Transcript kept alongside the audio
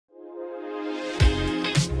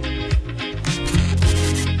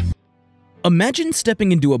Imagine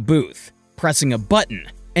stepping into a booth, pressing a button,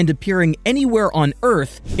 and appearing anywhere on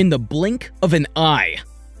Earth in the blink of an eye.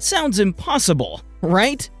 Sounds impossible,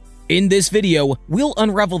 right? In this video, we'll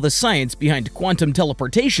unravel the science behind quantum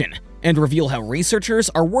teleportation and reveal how researchers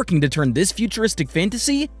are working to turn this futuristic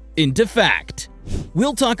fantasy into fact.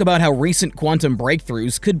 We'll talk about how recent quantum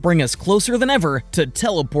breakthroughs could bring us closer than ever to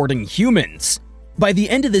teleporting humans. By the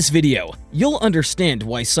end of this video, you'll understand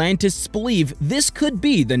why scientists believe this could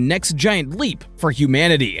be the next giant leap for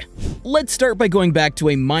humanity. Let's start by going back to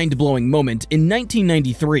a mind-blowing moment in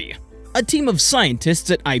 1993. A team of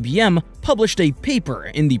scientists at IBM published a paper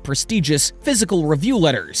in the prestigious Physical Review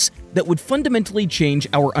Letters that would fundamentally change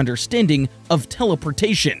our understanding of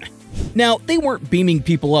teleportation. Now, they weren't beaming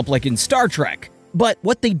people up like in Star Trek, but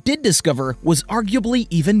what they did discover was arguably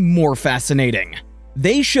even more fascinating.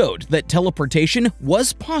 They showed that teleportation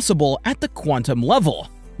was possible at the quantum level,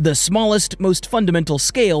 the smallest, most fundamental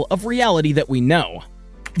scale of reality that we know.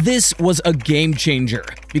 This was a game changer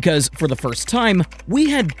because, for the first time, we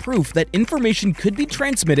had proof that information could be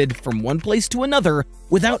transmitted from one place to another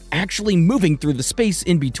without actually moving through the space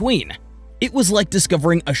in between. It was like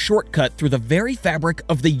discovering a shortcut through the very fabric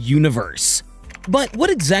of the universe. But what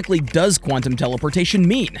exactly does quantum teleportation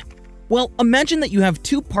mean? Well, imagine that you have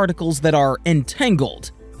two particles that are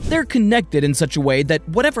entangled. They're connected in such a way that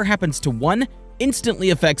whatever happens to one instantly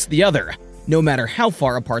affects the other, no matter how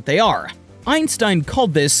far apart they are. Einstein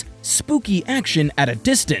called this spooky action at a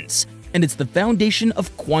distance, and it's the foundation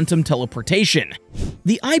of quantum teleportation.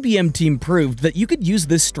 The IBM team proved that you could use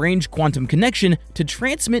this strange quantum connection to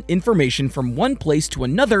transmit information from one place to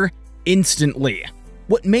another instantly.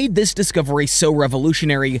 What made this discovery so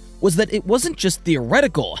revolutionary was that it wasn't just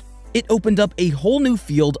theoretical, it opened up a whole new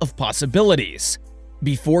field of possibilities.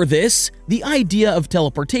 Before this, the idea of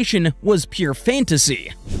teleportation was pure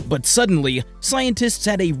fantasy, but suddenly, scientists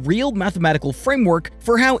had a real mathematical framework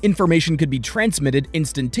for how information could be transmitted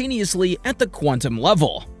instantaneously at the quantum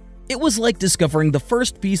level. It was like discovering the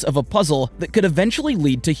first piece of a puzzle that could eventually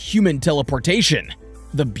lead to human teleportation.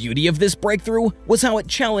 The beauty of this breakthrough was how it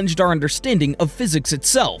challenged our understanding of physics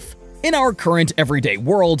itself. In our current everyday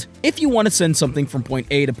world, if you want to send something from point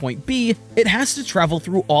A to point B, it has to travel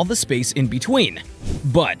through all the space in between.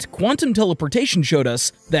 But quantum teleportation showed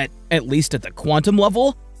us that, at least at the quantum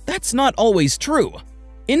level, that's not always true.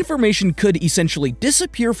 Information could essentially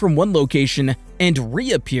disappear from one location and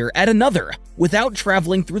reappear at another without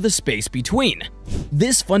traveling through the space between.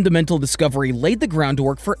 This fundamental discovery laid the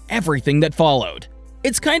groundwork for everything that followed.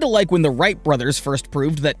 It's kinda like when the Wright brothers first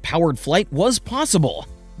proved that powered flight was possible.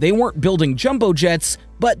 They weren't building jumbo jets,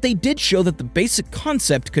 but they did show that the basic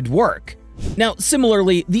concept could work. Now,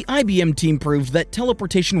 similarly, the IBM team proved that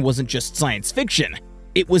teleportation wasn't just science fiction.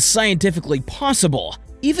 It was scientifically possible,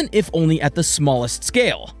 even if only at the smallest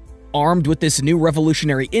scale. Armed with this new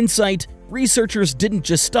revolutionary insight, researchers didn't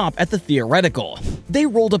just stop at the theoretical. They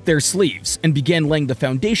rolled up their sleeves and began laying the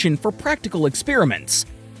foundation for practical experiments,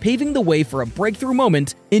 paving the way for a breakthrough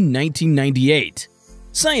moment in 1998.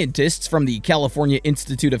 Scientists from the California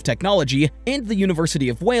Institute of Technology and the University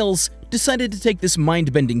of Wales decided to take this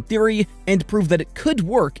mind-bending theory and prove that it could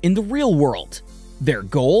work in the real world. Their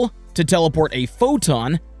goal? To teleport a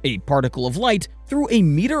photon, a particle of light, through a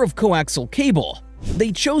meter of coaxial cable.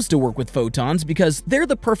 They chose to work with photons because they're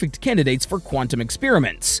the perfect candidates for quantum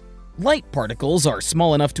experiments. Light particles are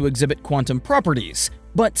small enough to exhibit quantum properties,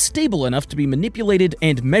 but stable enough to be manipulated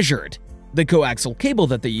and measured. The coaxial cable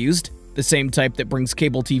that they used, the same type that brings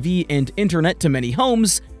cable TV and internet to many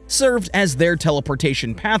homes, served as their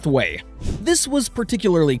teleportation pathway. This was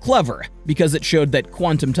particularly clever because it showed that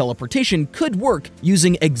quantum teleportation could work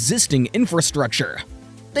using existing infrastructure.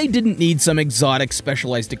 They didn't need some exotic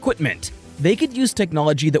specialized equipment. They could use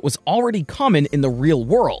technology that was already common in the real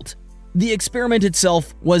world. The experiment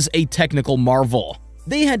itself was a technical marvel.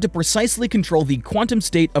 They had to precisely control the quantum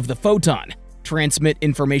state of the photon, transmit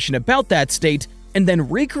information about that state, and then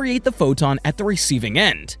recreate the photon at the receiving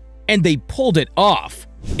end. And they pulled it off.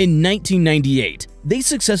 In 1998, they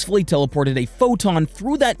successfully teleported a photon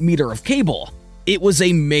through that meter of cable. It was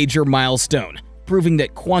a major milestone, proving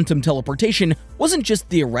that quantum teleportation wasn't just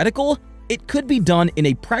theoretical, it could be done in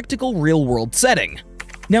a practical real-world setting.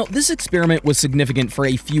 Now, this experiment was significant for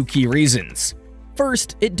a few key reasons.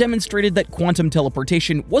 First, it demonstrated that quantum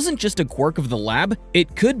teleportation wasn't just a quirk of the lab,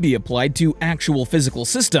 it could be applied to actual physical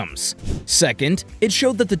systems. Second, it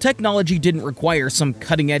showed that the technology didn't require some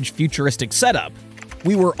cutting-edge futuristic setup.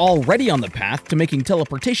 We were already on the path to making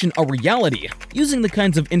teleportation a reality, using the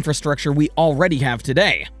kinds of infrastructure we already have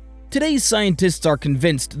today. Today's scientists are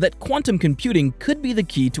convinced that quantum computing could be the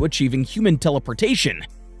key to achieving human teleportation.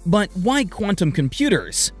 But why quantum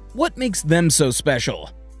computers? What makes them so special?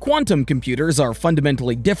 Quantum computers are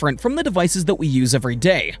fundamentally different from the devices that we use every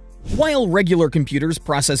day. While regular computers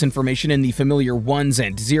process information in the familiar ones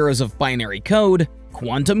and zeros of binary code,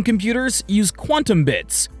 quantum computers use quantum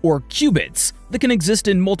bits, or qubits, that can exist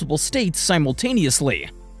in multiple states simultaneously.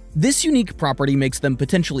 This unique property makes them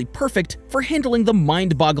potentially perfect for handling the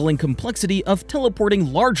mind-boggling complexity of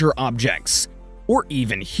teleporting larger objects, or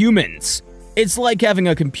even humans. It's like having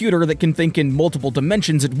a computer that can think in multiple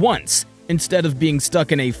dimensions at once, instead of being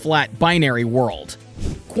stuck in a flat binary world.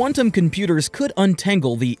 Quantum computers could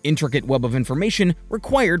untangle the intricate web of information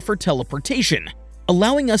required for teleportation,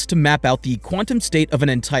 allowing us to map out the quantum state of an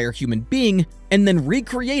entire human being and then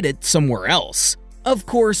recreate it somewhere else. Of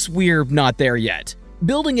course, we're not there yet.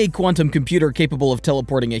 Building a quantum computer capable of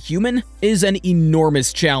teleporting a human is an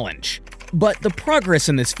enormous challenge, but the progress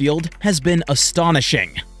in this field has been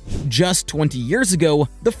astonishing. Just 20 years ago,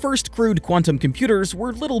 the first crude quantum computers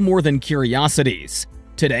were little more than curiosities.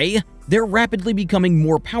 Today, they're rapidly becoming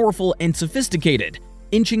more powerful and sophisticated,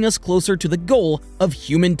 inching us closer to the goal of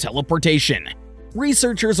human teleportation.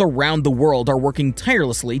 Researchers around the world are working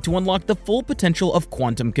tirelessly to unlock the full potential of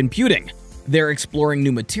quantum computing. They're exploring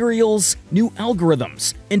new materials, new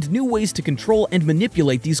algorithms, and new ways to control and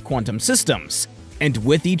manipulate these quantum systems. And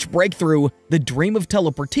with each breakthrough, the dream of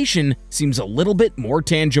teleportation seems a little bit more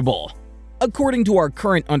tangible. According to our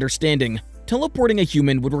current understanding, teleporting a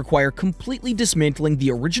human would require completely dismantling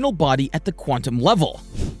the original body at the quantum level.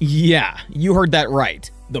 Yeah, you heard that right.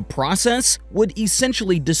 The process would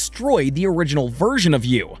essentially destroy the original version of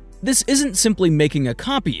you. This isn't simply making a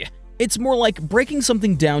copy. It's more like breaking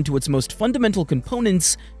something down to its most fundamental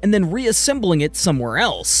components and then reassembling it somewhere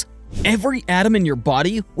else. Every atom in your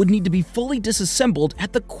body would need to be fully disassembled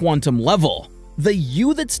at the quantum level. The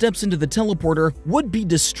you that steps into the teleporter would be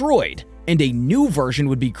destroyed, and a new version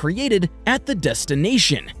would be created at the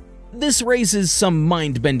destination. This raises some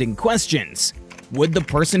mind-bending questions. Would the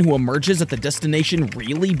person who emerges at the destination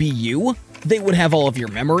really be you? They would have all of your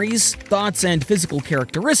memories, thoughts, and physical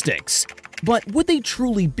characteristics. But would they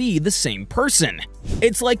truly be the same person?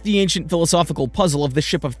 It's like the ancient philosophical puzzle of the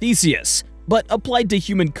ship of Theseus, but applied to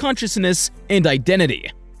human consciousness and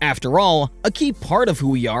identity. After all, a key part of who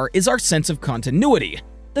we are is our sense of continuity,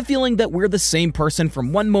 the feeling that we're the same person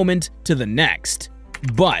from one moment to the next.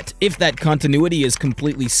 But if that continuity is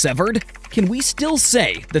completely severed, can we still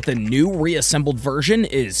say that the new reassembled version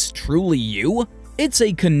is truly you? It's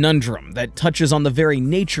a conundrum that touches on the very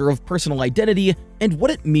nature of personal identity and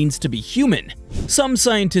what it means to be human. Some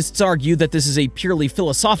scientists argue that this is a purely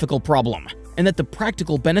philosophical problem, and that the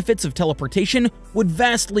practical benefits of teleportation would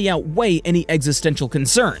vastly outweigh any existential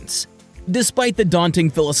concerns. Despite the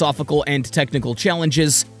daunting philosophical and technical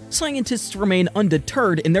challenges, scientists remain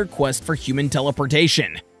undeterred in their quest for human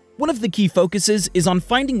teleportation. One of the key focuses is on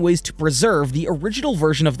finding ways to preserve the original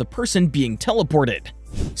version of the person being teleported.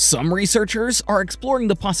 Some researchers are exploring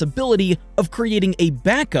the possibility of creating a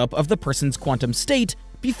backup of the person's quantum state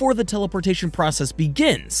before the teleportation process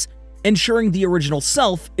begins, ensuring the original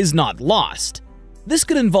self is not lost. This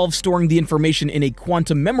could involve storing the information in a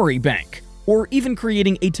quantum memory bank, or even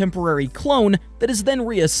creating a temporary clone that is then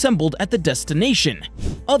reassembled at the destination.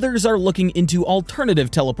 Others are looking into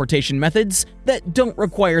alternative teleportation methods that don't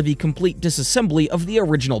require the complete disassembly of the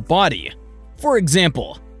original body. For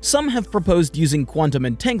example, some have proposed using quantum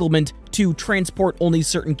entanglement to transport only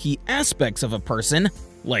certain key aspects of a person,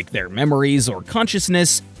 like their memories or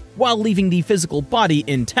consciousness, while leaving the physical body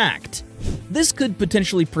intact. This could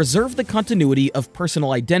potentially preserve the continuity of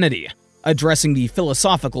personal identity, addressing the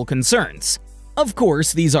philosophical concerns. Of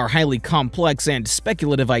course, these are highly complex and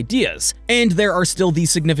speculative ideas, and there are still the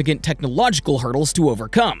significant technological hurdles to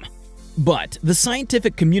overcome. But the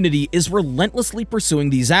scientific community is relentlessly pursuing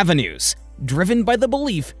these avenues, driven by the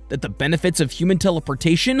belief that the benefits of human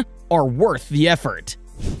teleportation are worth the effort.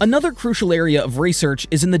 Another crucial area of research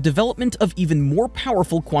is in the development of even more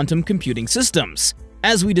powerful quantum computing systems.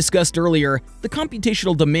 As we discussed earlier, the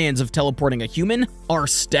computational demands of teleporting a human are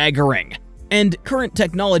staggering, and current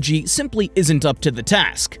technology simply isn't up to the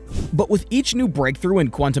task. But with each new breakthrough in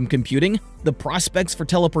quantum computing, the prospects for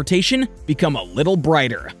teleportation become a little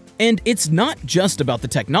brighter. And it's not just about the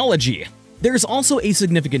technology. There's also a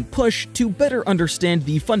significant push to better understand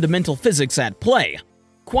the fundamental physics at play.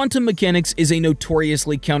 Quantum mechanics is a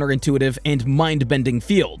notoriously counterintuitive and mind-bending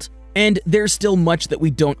field, and there's still much that we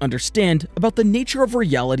don't understand about the nature of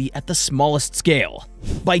reality at the smallest scale.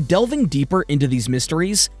 By delving deeper into these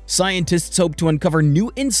mysteries, scientists hope to uncover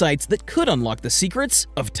new insights that could unlock the secrets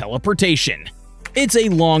of teleportation. It's a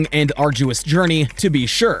long and arduous journey, to be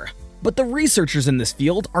sure, but the researchers in this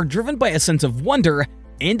field are driven by a sense of wonder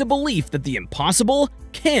and a belief that the impossible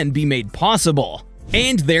can be made possible.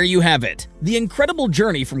 And there you have it, the incredible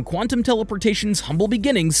journey from quantum teleportation's humble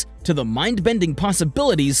beginnings to the mind-bending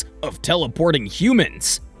possibilities of teleporting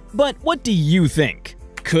humans. But what do you think?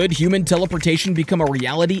 Could human teleportation become a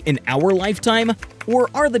reality in our lifetime, or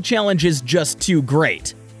are the challenges just too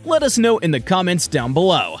great? Let us know in the comments down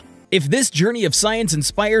below. If this journey of science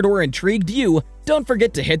inspired or intrigued you, don't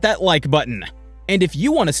forget to hit that like button. And if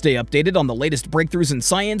you want to stay updated on the latest breakthroughs in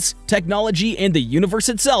science, technology, and the universe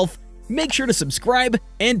itself, make sure to subscribe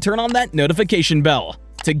and turn on that notification bell.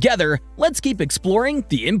 Together, let's keep exploring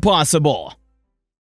the impossible.